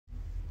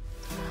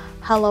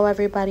Hello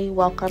everybody,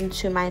 welcome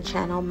to my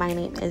channel. My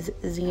name is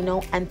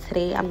Zeno and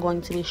today I'm going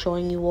to be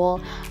showing you all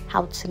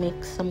how to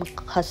make some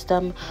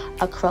custom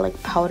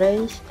acrylic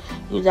powders.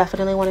 You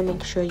definitely want to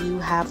make sure you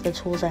have the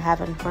tools I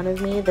have in front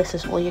of me. This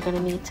is all you're going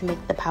to need to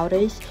make the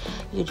powders.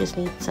 You just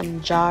need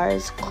some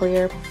jars.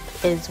 Clear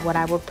is what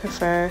I would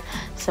prefer.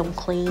 Some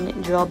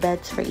clean drill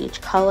bits for each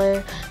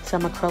color.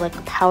 Some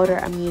acrylic powder.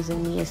 I'm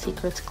using Mia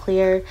Secrets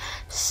Clear.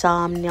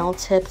 Some nail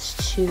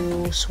tips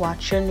to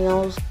swatch your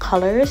nails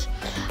colors.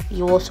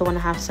 You also want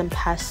to have some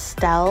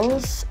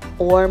pastels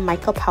or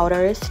mica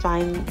powder is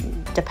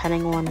fine,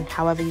 depending on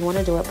however you want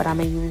to do it, but I'm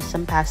going to use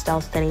some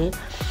pastels today.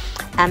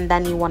 And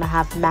then you want to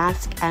have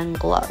mask and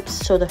gloves.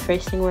 So the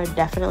first thing we're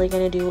definitely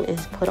going to do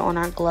is put on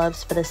our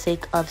gloves for the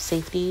sake of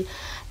safety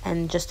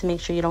and just to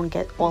make sure you don't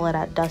get all of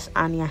that dust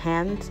on your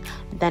hands.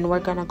 Then we're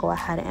going to go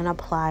ahead and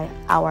apply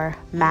our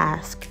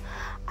mask.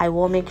 I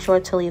will make sure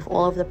to leave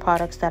all of the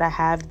products that I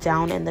have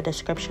down in the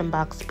description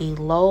box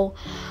below.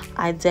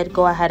 I did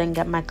go ahead and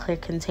get my clear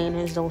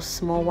containers, those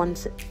small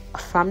ones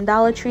from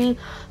Dollar Tree.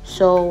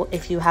 So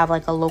if you have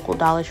like a local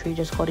Dollar Tree,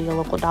 just go to your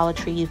local Dollar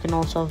Tree. You can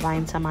also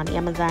find some on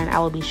Amazon. I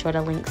will be sure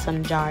to link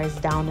some jars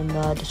down in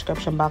the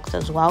description box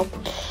as well.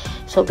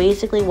 So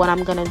basically what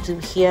I'm going to do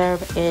here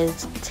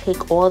is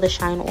take all the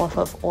shine off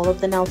of all of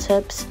the nail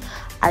tips.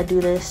 I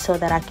do this so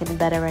that I can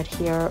better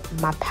adhere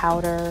my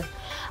powder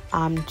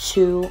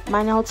to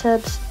my nail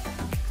tips.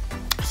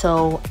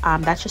 So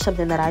that's just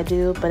something that I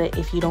do, but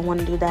if you don't want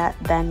to do that,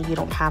 then you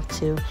don't have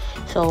to.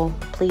 So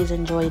please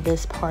enjoy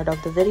this part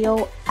of the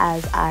video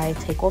as I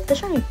take off the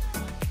shine.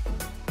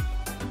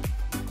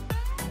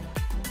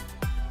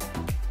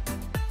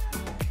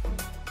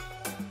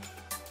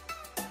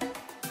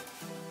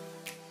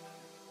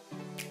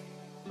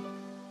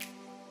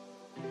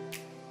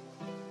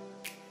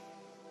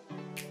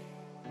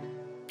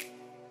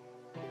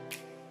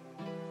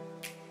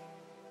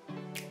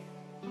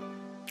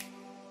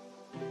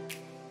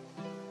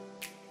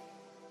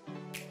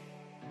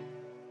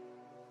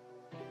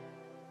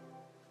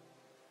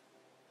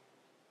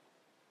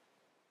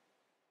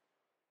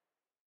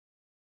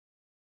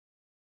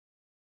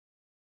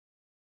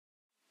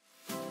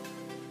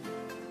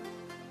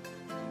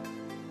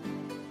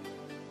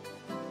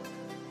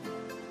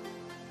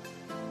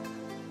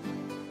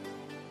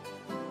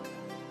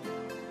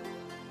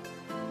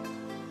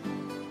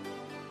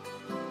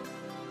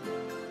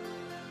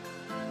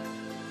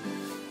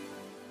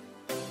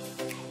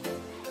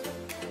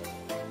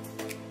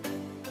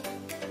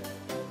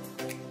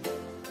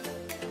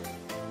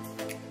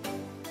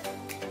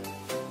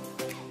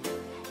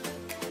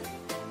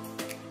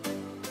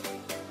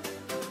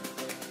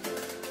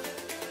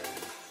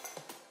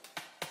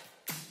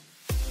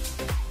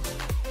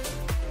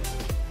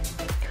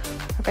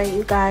 Alright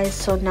you guys,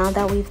 so now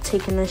that we've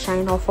taken the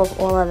shine off of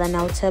all of the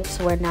nail tips,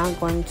 we're now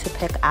going to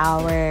pick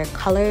our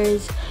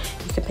colors.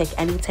 You can pick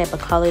any type of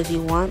colors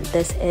you want.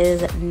 This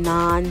is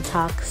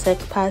non-toxic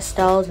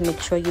pastels. Make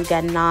sure you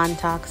get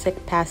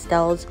non-toxic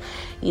pastels.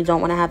 You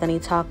don't want to have any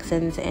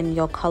toxins in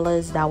your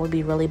colors. That would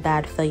be really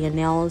bad for your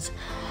nails.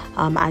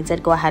 I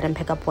did go ahead and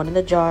pick up one of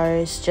the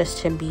jars just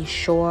to be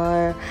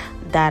sure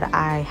that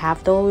I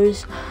have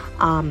those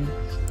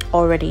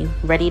already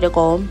ready to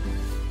go.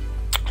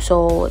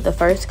 So the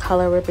first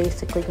color we're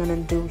basically going to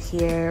do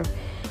here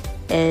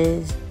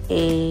is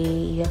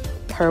a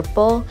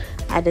purple.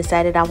 I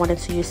decided I wanted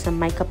to use some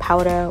mica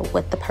powder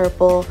with the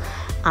purple.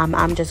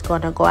 I'm just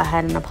going to go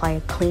ahead and apply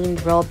a clean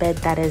drill bit.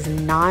 That is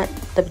not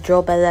the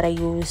drill bit that I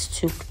use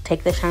to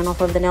take the shine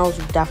off of the nails.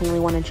 You definitely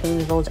want to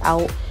change those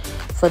out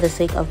for the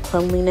sake of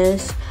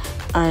cleanliness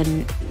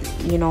and,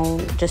 you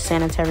know, just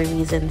sanitary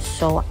reasons.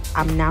 So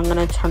I'm now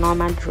going to turn on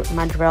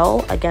my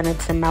drill. Again,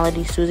 it's a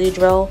Melody Susie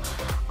drill.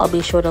 I'll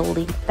be sure to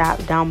link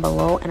that down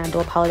below, and I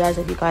do apologize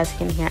if you guys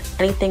can hear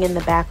anything in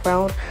the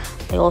background.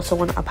 I also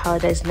want to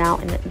apologize now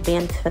in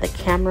advance for the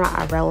camera.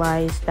 I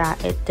realized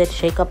that it did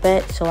shake a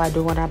bit, so I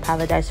do want to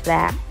apologize for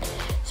that.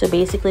 So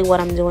basically what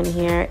I'm doing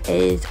here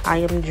is I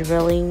am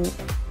drilling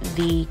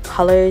the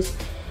colors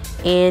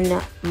in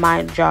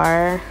my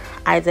jar.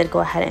 I did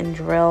go ahead and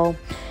drill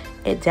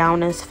it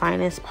down as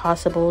fine as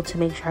possible to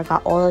make sure I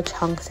got all the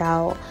chunks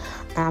out.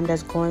 And I'm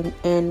just going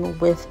in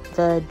with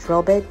the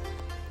drill bit.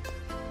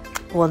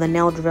 Well, the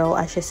nail drill,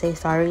 I should say,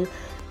 sorry.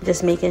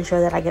 Just making sure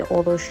that I get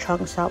all those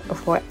chunks out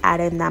before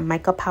adding that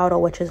mica powder,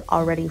 which is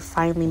already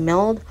finely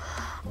milled.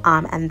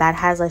 And that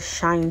has a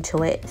shine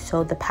to it.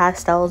 So the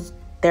pastels,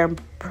 they're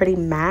pretty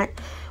matte,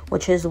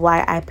 which is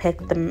why I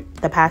picked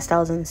the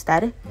pastels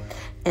instead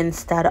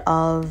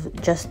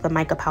of just the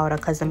mica powder.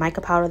 Because the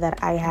mica powder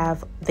that I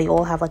have, they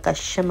all have like a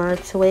shimmer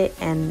to it,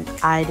 and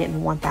I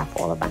didn't want that for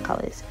all of my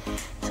colors.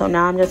 So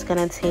now I'm just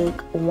going to take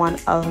one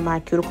of my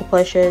cuticle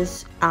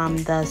pushes,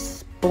 the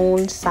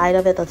spoon side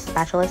of it, the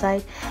spatula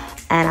side,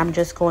 and I'm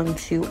just going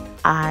to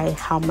eye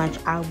how much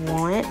I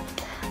want.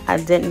 I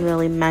didn't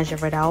really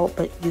measure it out,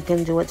 but you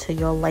can do it to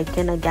your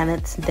liking. Again,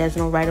 there's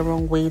no right or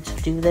wrong way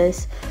to do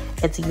this.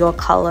 It's your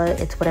color,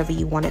 it's whatever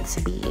you want it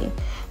to be.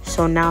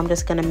 So now I'm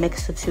just gonna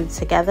mix the two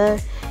together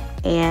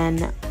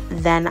And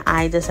then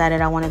I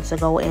decided I wanted to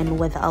go in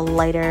with a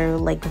lighter,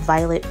 like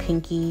violet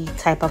pinky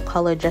type of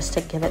color, just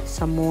to give it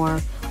some more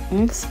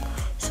oomph.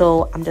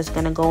 So I'm just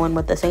gonna go in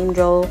with the same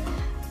gel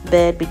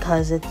bit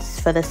because it's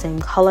for the same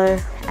color,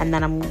 and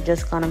then I'm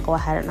just gonna go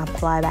ahead and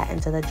apply that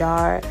into the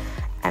jar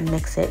and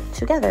mix it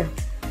together.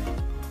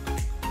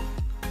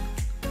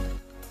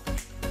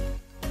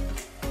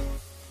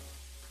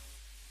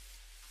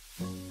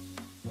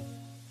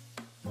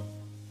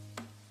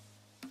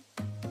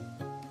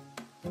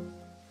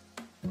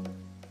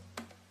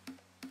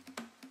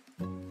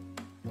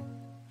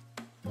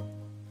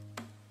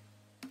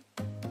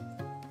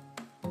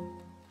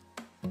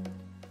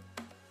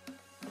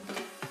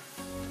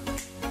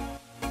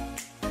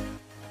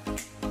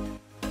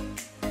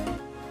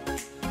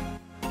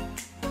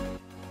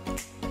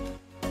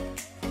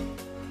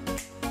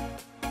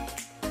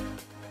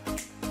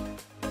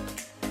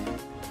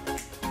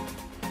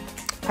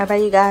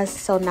 Alright, you guys,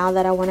 so now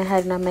that I went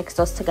ahead and I mixed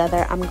those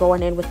together, I'm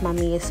going in with my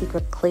Mia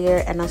Secret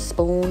Clear and a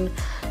spoon.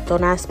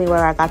 Don't ask me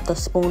where I got the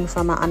spoon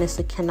from. I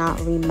honestly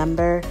cannot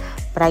remember,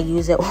 but I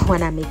use it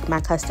when I make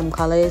my custom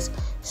colors.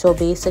 So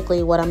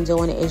basically what I'm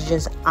doing is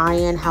just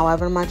iron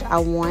however much I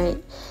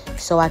want,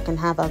 so I can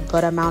have a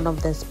good amount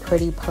of this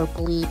pretty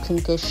purpley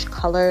pinkish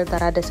color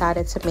that I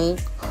decided to make.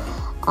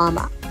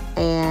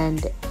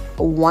 And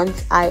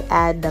once I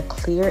add the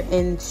clear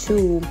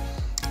into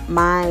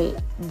my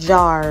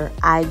jar,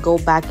 I go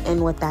back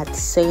in with that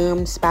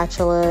same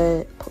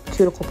spatula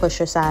cuticle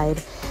pusher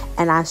side,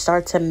 and I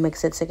start to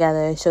mix it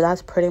together. So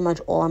that's pretty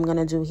much all I'm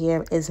gonna do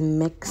here, is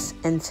mix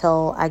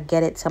until I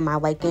get it to my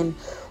liking,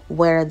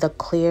 where the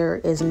clear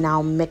is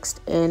now mixed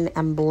in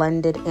and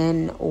blended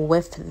in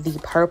with the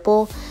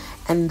purple,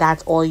 and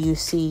that's all you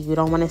see. You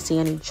don't want to see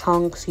any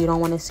chunks, you don't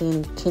want to see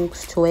any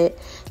kinks to it.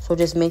 So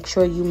just make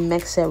sure you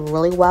mix it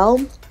really well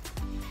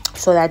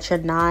so that you're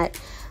not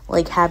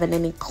like having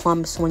any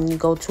clumps when you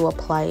go to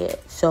apply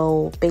it.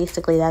 So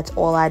basically that's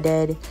all I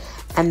did,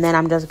 and then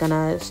I'm just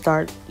gonna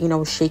start, you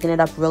know, shaking it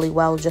up really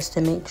well just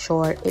to make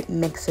sure it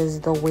mixes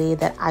the way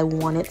that I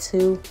want it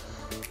to,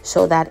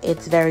 so that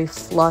it's very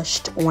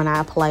flushed when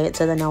I apply it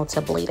to the nail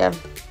tip later.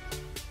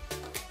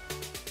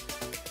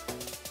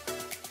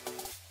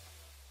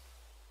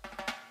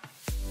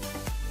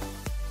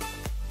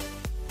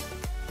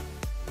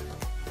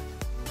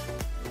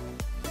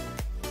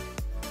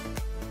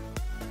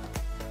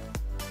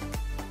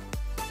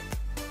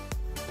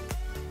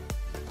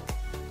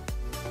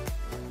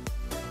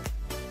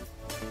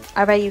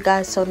 Alright, you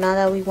guys, so now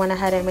that we went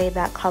ahead and made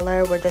that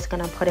color, we're just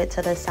gonna put it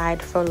to the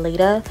side for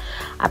later.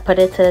 I put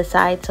it to the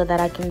side so that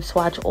I can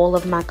swatch all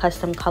of my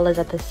custom colors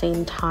at the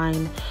same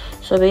time.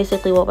 So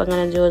basically what we're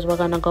gonna do is we're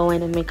gonna go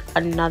in and make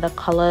another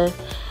color.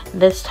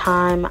 This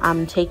time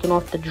I'm taking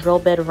off the drill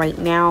bit right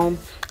now.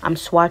 I'm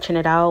swatching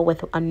it out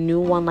with a new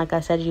one. Like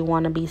I said, you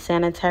want to be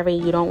sanitary.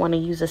 You don't want to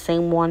use the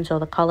same one so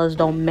the colors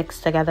don't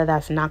mix together.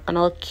 That's not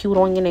gonna look cute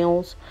on your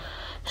nails.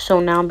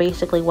 So now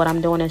basically what I'm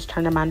doing is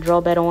turning my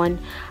drill bit on.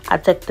 I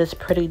took this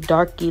pretty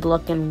darky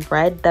looking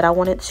red that I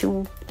wanted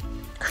to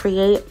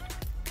create,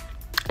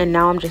 and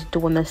now I'm just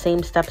doing the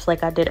same steps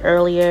like I did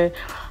earlier.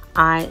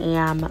 I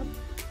am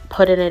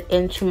putting it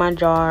into my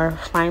jar,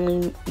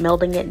 finally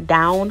melting it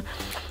down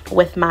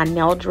with my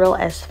nail drill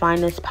as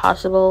fine as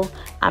possible.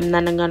 I'm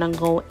then gonna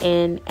go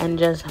in and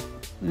just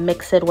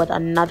mix it with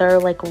another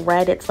like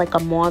red. It's like a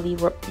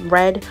mauve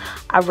red.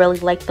 I really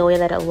liked the way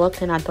that it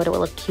looked, and I thought it would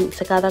look cute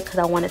together because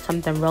I wanted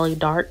something really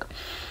dark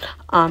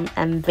and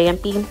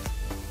vampy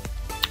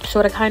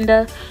sort of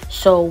kinda.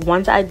 So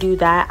once I do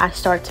that, I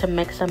start to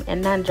mix them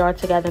in that jar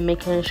together,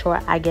 making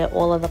sure I get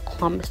all of the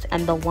clumps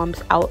and the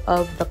lumps out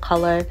of the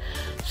color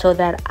so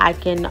that I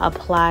can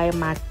apply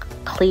my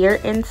clear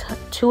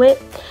into it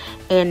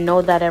and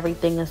know that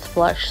everything is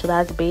flush. So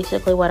that's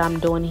basically what I'm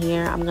doing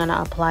here. I'm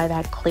gonna apply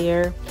that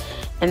clear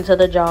into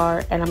the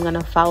jar, and I'm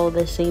gonna follow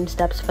the same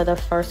steps for the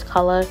first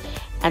color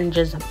and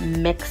just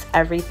mix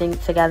everything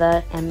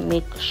together and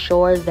make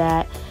sure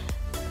that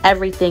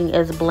everything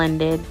is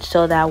blended,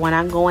 so that when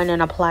I go in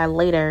and apply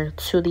later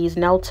to these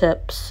nail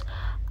tips,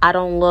 I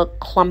don't look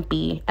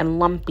clumpy and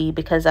lumpy,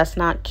 because that's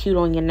not cute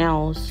on your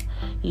nails.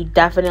 You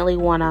definitely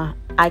wanna,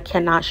 I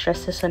cannot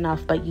stress this enough,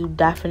 but you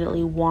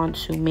definitely want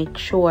to make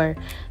sure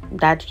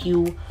that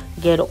you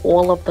get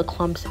all of the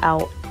clumps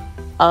out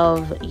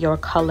of your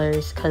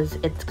colors, because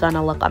it's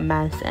gonna look a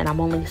mess. And I'm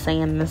only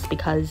saying this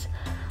because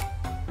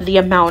the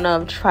amount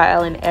of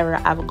trial and error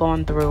I've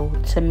gone through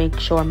to make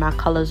sure my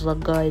colors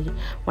look good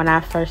when I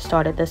first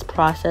started this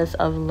process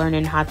of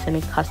learning how to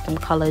make custom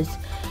colors.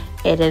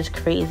 It is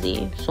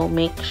crazy. So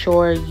make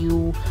sure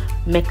you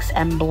mix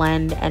and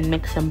blend and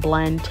mix and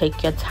blend.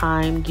 Take your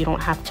time. You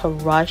don't have to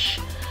rush,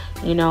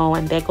 you know.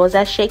 And there goes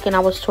that shaking I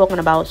was talking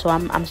about. So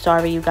I'm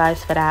sorry you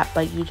guys for that,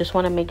 but you just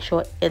want to make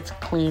sure it's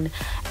clean.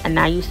 And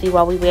now you see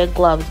why we wear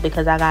gloves,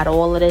 because I got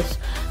all of this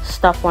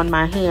stuff on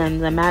my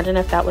hands. Imagine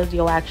if that was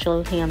your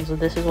actual hands. So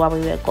this is why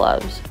we wear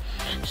gloves.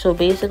 So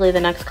basically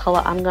the next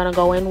color I'm gonna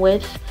go in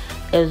with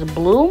is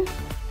blue,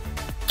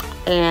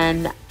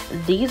 and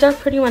these are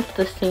pretty much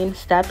the same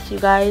steps, you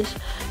guys.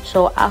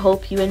 So I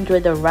hope you enjoy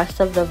the rest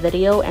of the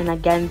video, and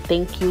again,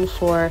 thank you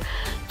for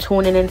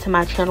tuning into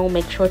my channel.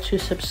 Make sure to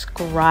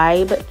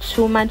subscribe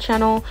to my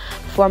channel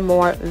for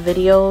more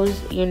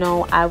videos. You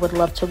know, I would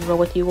love to grow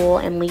with you all,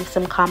 and leave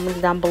some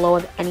comments down below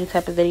of any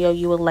type of video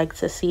you would like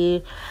to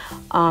see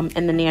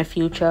in the near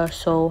future.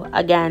 So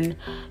again,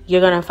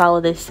 you're gonna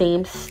follow the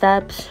same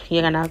steps.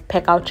 You're gonna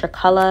pick out your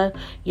color,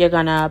 you're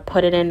gonna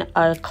put it in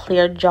a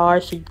clear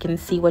jar so you can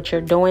see what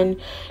you're doing.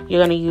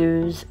 You're gonna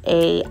use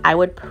I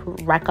would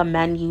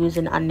recommend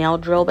using a nail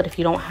drill, but if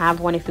you don't have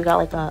one, if you got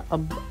like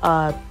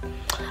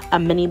a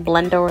mini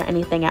blender or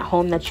anything at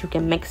home that you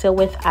can mix it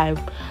with, I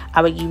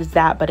would use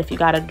that. But if you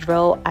got a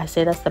drill, I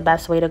say that's the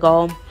best way to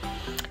go.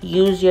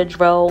 Use your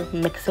drill,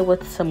 mix it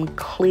with some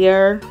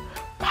clear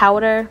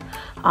powder.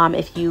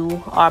 If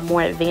you are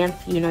more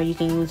advanced, you know, you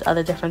can use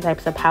other different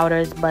types of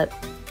powders, but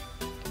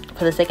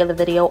for the sake of the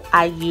video,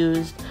 I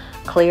used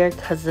clear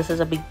because this is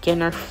a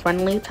beginner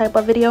friendly type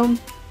of video. And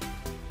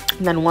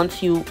then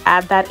once you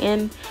add that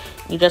in,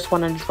 you just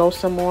want to drill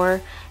some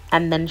more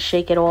and then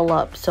shake it all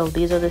up. So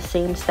these are the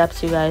same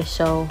steps, you guys.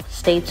 So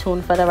stay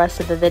tuned for the rest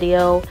of the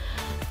video,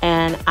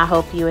 and I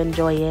hope you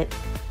enjoy it.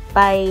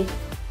 Bye.